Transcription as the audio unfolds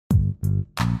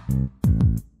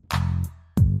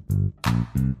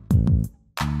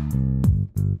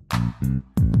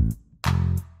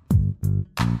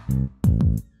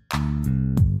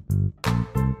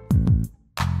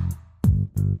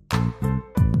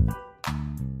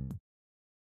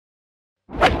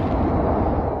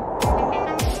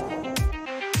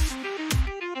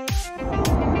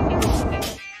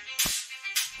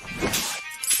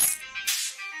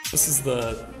This is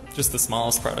just the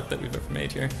smallest product that we've ever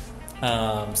made here.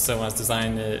 So when I was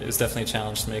designing it, it was definitely a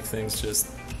challenge to make things just,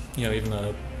 even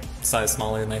a size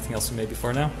smaller than anything else we made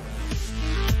before now.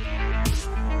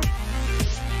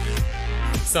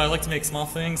 So I like to make small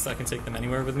things so I can take them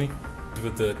anywhere with me.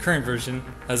 With the current version,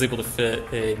 I was able to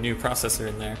fit a new processor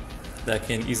in there that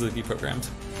can easily be programmed.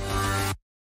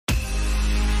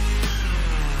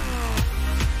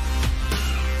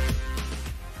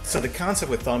 So the concept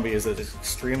with Thumbie is that it's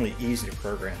extremely easy to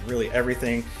program. Really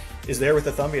everything is there with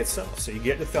the Thumbie itself. So you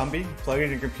get the Thumbie, plug it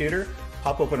in your computer,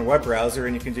 pop open a web browser,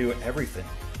 and you can do everything.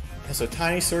 And so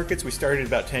tiny circuits, we started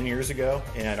about 10 years ago,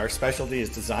 and our specialty is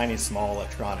designing small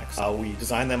electronics. We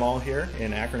design them all here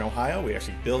in Akron, Ohio. We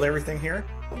actually build everything here.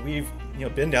 We've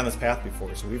been down this path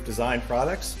before, so we've designed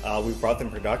products, we've brought them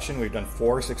to production, we've done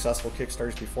 4 successful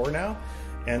Kickstarters before now,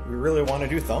 and we really want to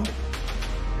do Thumbie.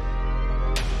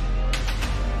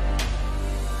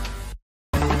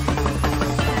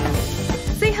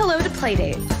 Say hello to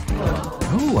Playdate.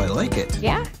 Oh, I like it.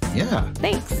 Yeah? Yeah.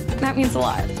 Thanks. That means a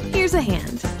lot. Here's a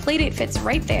hand. Playdate fits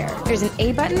right there. There's an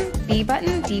A button, B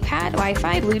button, D-pad,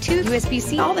 Wi-Fi, Bluetooth,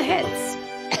 USB-C, all the hits.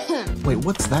 Wait,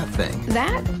 what's that thing?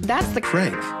 That's the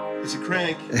Crank. It's a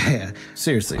crank. Yeah,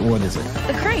 seriously, what is it?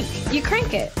 The crank. You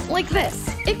crank it, like this.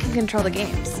 It can control the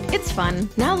games. It's fun.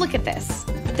 Now look at this.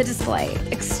 The display.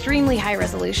 Extremely high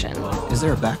resolution. Is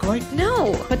there a backlight?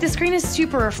 No, but the screen is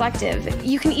super reflective.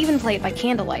 You can even play it by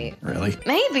candlelight. Really?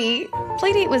 Maybe.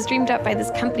 Playdate was dreamed up by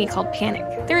this company called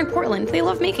Panic. They're in Portland. They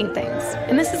love making things.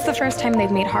 And this is the first time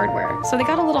they've made hardware. So they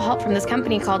got a little help from this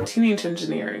company called Teenage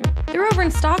Engineering. They're over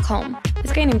in Stockholm.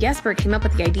 This guy named Jesper came up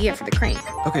with the idea for the crank.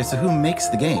 Okay, so who makes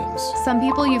the games? Some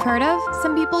people you've heard of,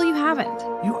 some people you haven't.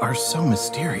 You are so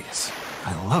mysterious.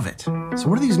 I love it. So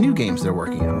what are these new games they're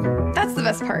working on? That's the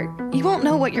best part. You won't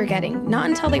know what you're getting, not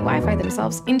until they Wi-Fi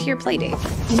themselves into your Playdate.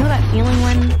 You know that feeling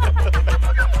when...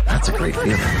 That's a great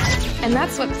feeling. And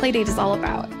that's what Playdate is all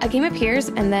about. A game appears,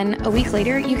 and then a week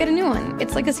later, you get a new one.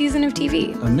 It's like a season of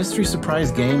TV. A mystery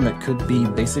surprise game that could be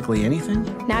basically anything?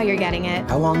 Now you're getting it.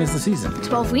 How long is the season?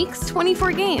 12 weeks,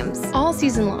 24 games. All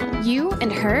season long. You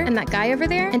and her and that guy over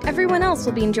there and everyone else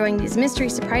will be enjoying these mystery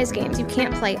surprise games you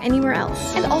can't play anywhere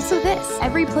else. And also this.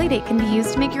 Every Playdate can be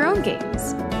used to make your own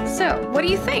games. So, what do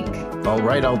you think? All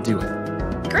right, I'll do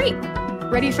it. Great.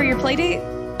 Ready for your Playdate?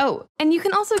 Oh, and you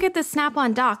can also get the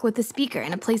Snap-on dock with the speaker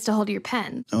and a place to hold your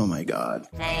pen. Oh my god.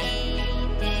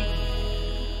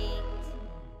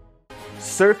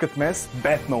 Circuit Mess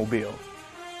Batmobile.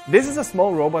 This is a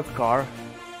small robot car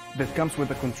that comes with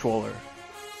a controller.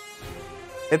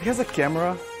 It has a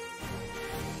camera,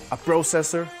 a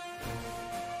processor,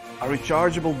 a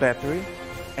rechargeable battery,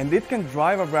 and it can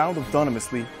drive around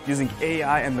autonomously using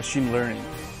AI and machine learning.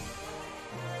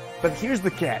 But here's the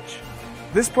catch.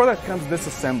 This product comes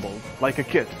disassembled, like a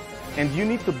kit, and you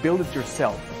need to build it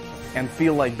yourself and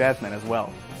feel like Batman as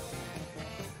well.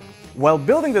 While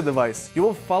building the device, you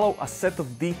will follow a set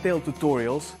of detailed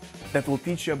tutorials that will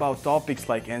teach you about topics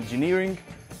like engineering,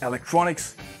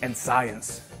 electronics, and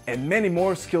science, and many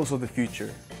more skills of the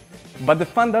future. But the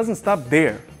fun doesn't stop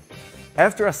there.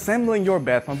 After assembling your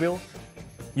Batmobile,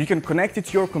 you can connect it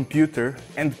to your computer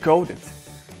and code it.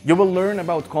 You will learn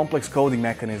about complex coding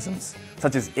mechanisms,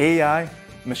 such as AI,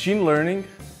 machine learning,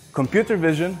 computer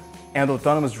vision, and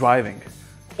autonomous driving,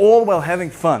 all while having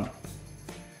fun.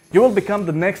 You will become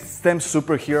the next STEM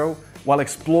superhero while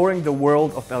exploring the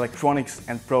world of electronics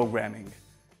and programming.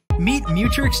 Meet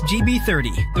Mutrix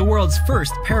GB30, the world's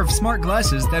first pair of smart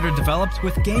glasses that are developed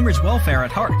with gamers' welfare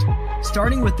at heart.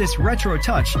 Starting with this retro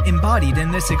touch embodied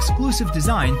in this exclusive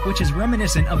design, which is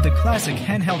reminiscent of the classic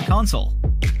handheld console.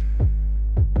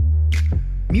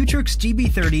 Mutrix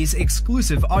GB30's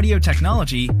exclusive audio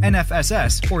technology,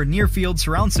 NFSS, or near-field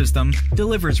surround system,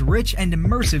 delivers rich and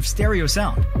immersive stereo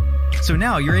sound. So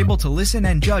now you're able to listen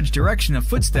and judge direction of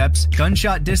footsteps,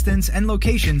 gunshot distance, and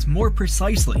locations more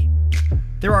precisely.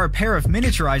 There are a pair of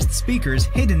miniaturized speakers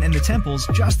hidden in the temples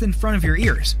just in front of your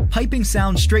ears, piping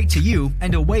sound straight to you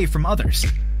and away from others.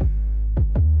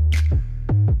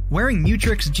 Wearing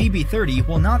Mutrix GB30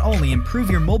 will not only improve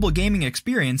your mobile gaming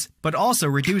experience, but also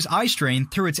reduce eye strain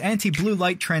through its anti-blue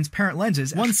light transparent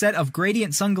lenses. One set of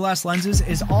gradient sunglass lenses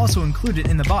is also included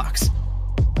in the box.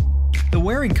 The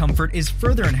wearing comfort is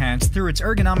further enhanced through its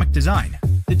ergonomic design.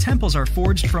 The temples are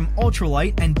forged from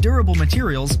ultralight and durable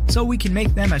materials, so we can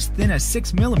make them as thin as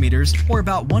 6 millimeters or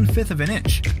about 1/5 of an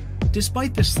inch.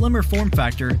 Despite the slimmer form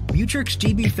factor, Mutrix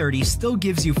GB30 still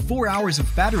gives you 4 hours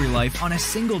of battery life on a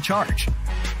single charge.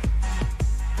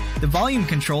 The volume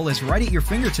control is right at your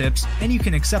fingertips, and you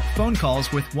can accept phone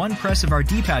calls with one press of our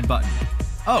D-pad button.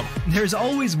 Oh, there's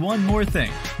always one more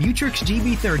thing. Mutrix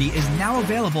GB30 is now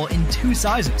available in 2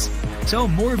 sizes, so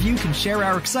more of you can share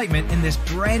our excitement in this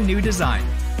brand new design.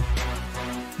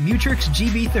 Mutrix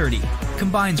GB30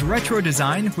 combines retro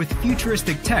design with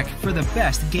futuristic tech for the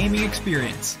best gaming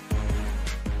experience.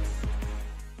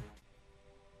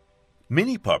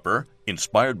 Mini Pupper,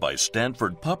 inspired by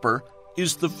Stanford Pupper,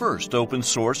 is the first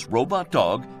open-source robot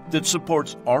dog that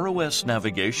supports ROS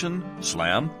navigation,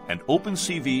 SLAM, and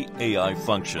OpenCV AI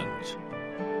functions.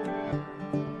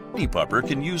 Mini Pupper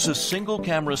can use a single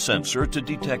camera sensor to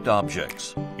detect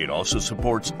objects. It also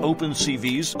supports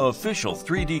OpenCV's official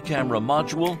 3D camera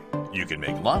module. You can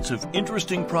make lots of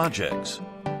interesting projects.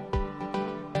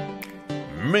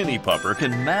 Mini Pupper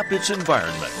can map its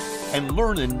environment and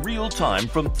learn in real time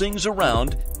from things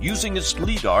around using its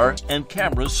LiDAR and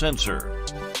camera sensor.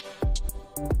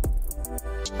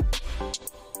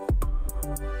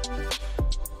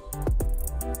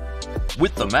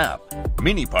 With the map,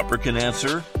 Mini Pupper can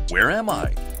answer, "Where am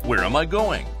I? Where am I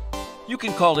going?" You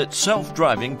can call it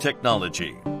self-driving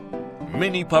technology.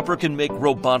 Mini Pupper can make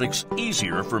robotics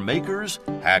easier for makers,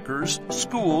 hackers,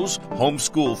 schools,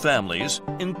 homeschool families,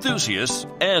 enthusiasts,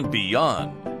 and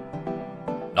beyond.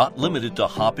 Not limited to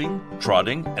hopping,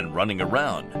 trotting, and running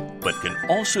around, but can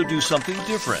also do something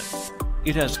different.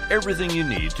 It has everything you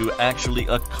need to actually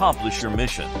accomplish your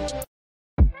mission.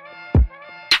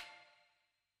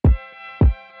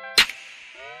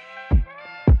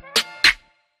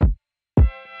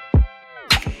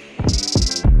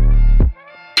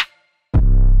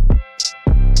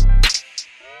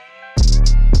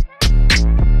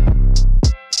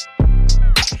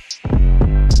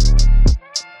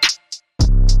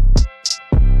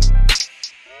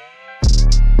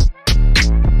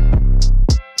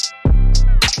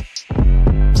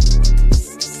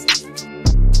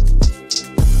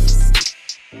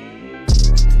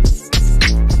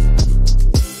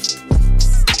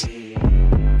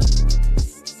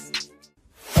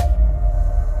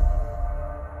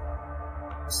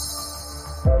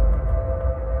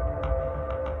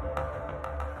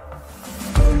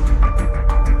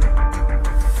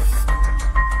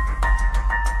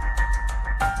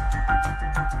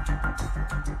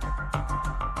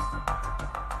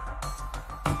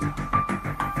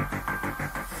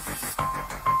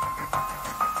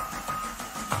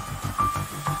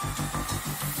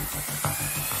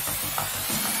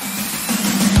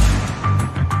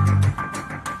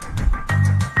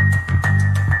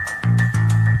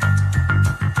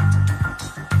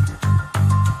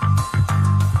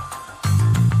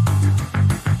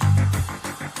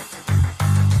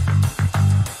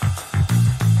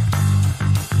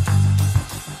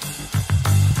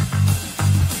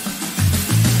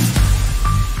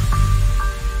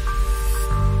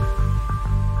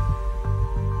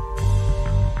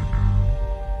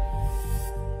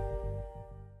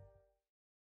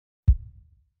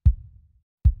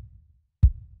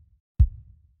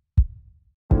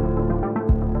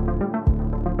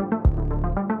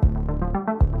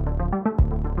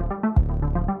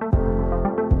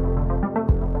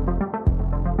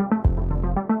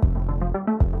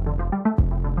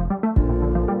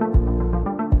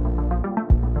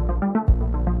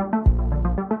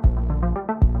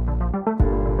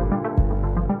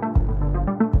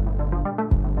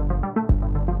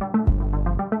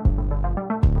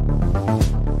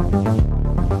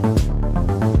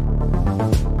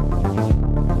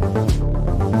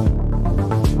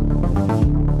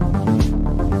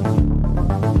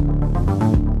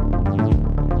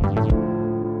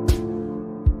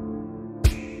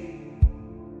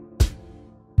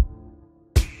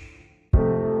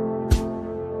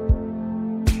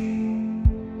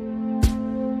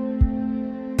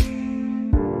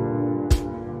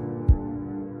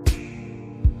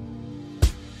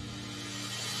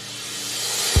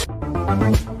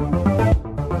 Thank you.